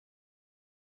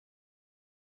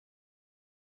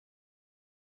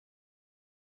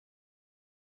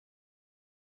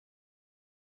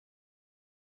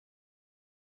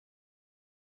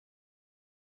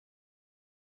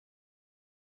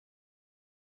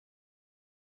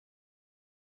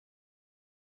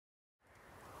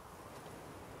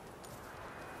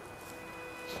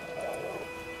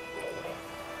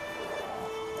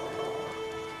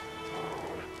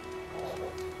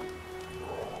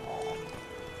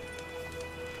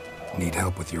Need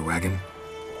help with your wagon?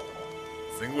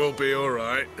 Think we'll be all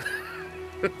right.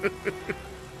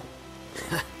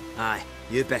 Aye,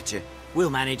 you betcha. We'll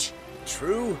manage.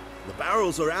 True, the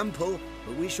barrels are ample,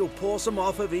 but we shall pour some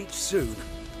off of each soon.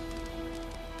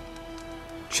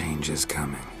 Change is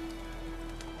coming.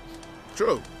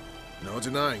 True. No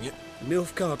denying it.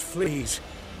 Nilfgaard flees,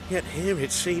 yet here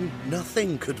it seemed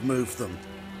nothing could move them.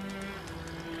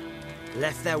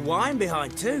 Left their wine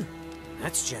behind too.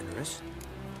 That's generous.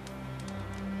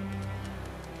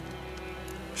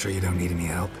 Sure you don't need any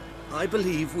help? I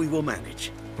believe we will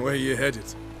manage. Where you headed?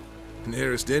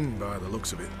 Nearest inn, by the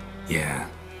looks of it. Yeah.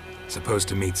 Supposed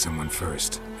to meet someone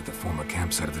first, at the former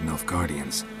campsite of the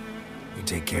Nilfgaardians. You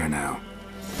take care now.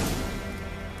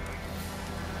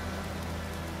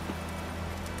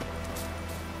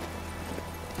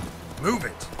 Move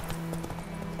it!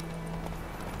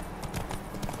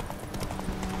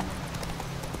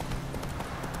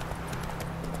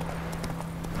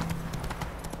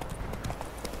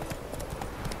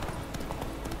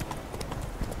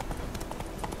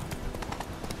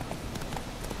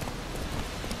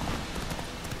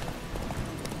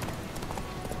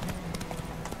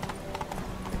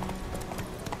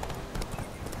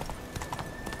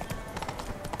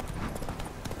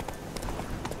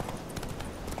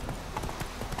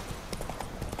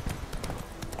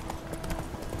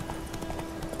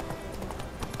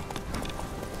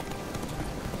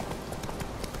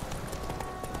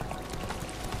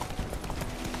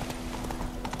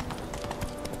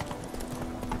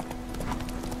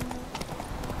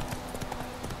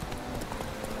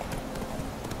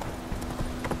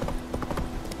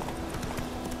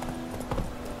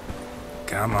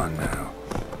 Come on now.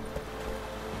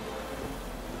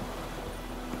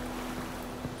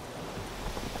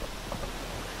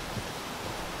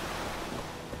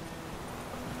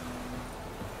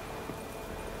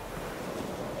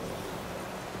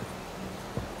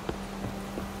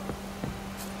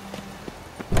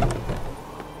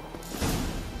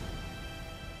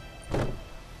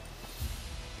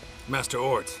 Master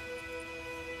Ort.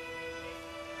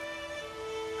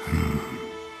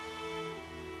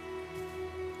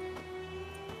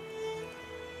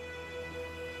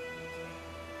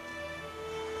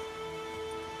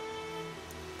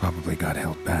 Probably got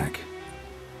held back.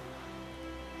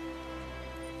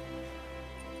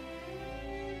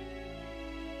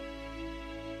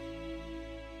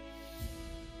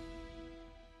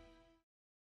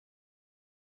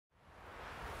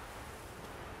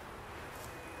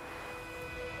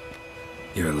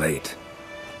 You're late.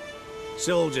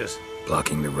 Soldiers.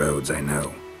 Blocking the roads, I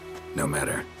know. No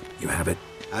matter. You have it?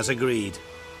 As agreed.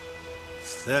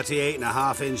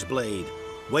 38.5-inch blade.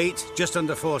 Weight just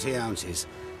under 40 ounces.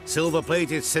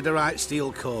 Silver-plated siderite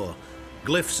steel core.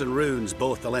 Glyphs and runes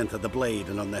both the length of the blade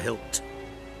and on the hilt.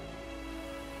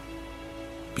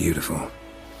 Beautiful.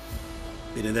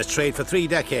 Been in this trade for 3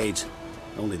 decades.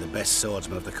 Only the best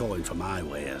swordsman of the coin for my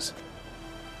wares.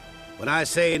 When I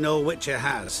say no witcher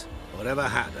has, or ever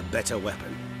had, a better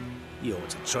weapon, you ought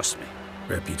to trust me.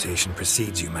 Reputation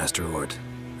precedes you, Master Ort.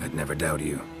 I'd never doubt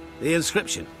you. The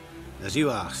inscription, as you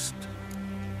asked.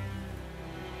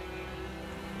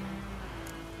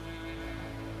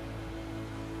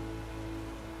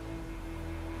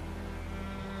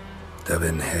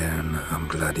 Davenhern am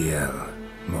Gladiel,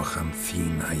 Mocham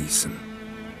fin Aisen.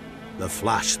 The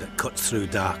flash that cuts through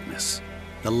darkness.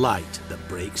 The light that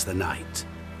breaks the night.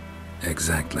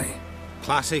 Exactly.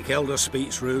 Classic Elder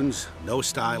Speech runes, no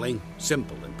styling,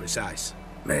 simple and precise.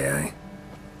 May I?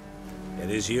 It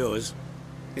is yours.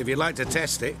 If you'd like to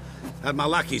test it, have my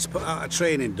lackeys put out a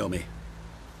training dummy.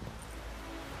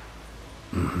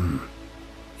 Mm-hmm.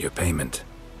 Your payment.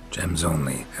 Gems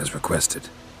only, as requested.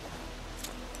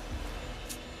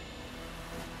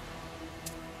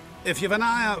 If you've an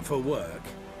eye out for work,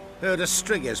 heard of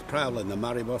striggers prowling the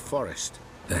Maribor forest.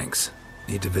 Thanks.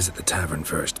 Need to visit the tavern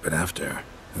first, but after,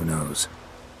 who knows?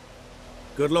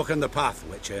 Good luck on the path,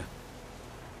 Witcher.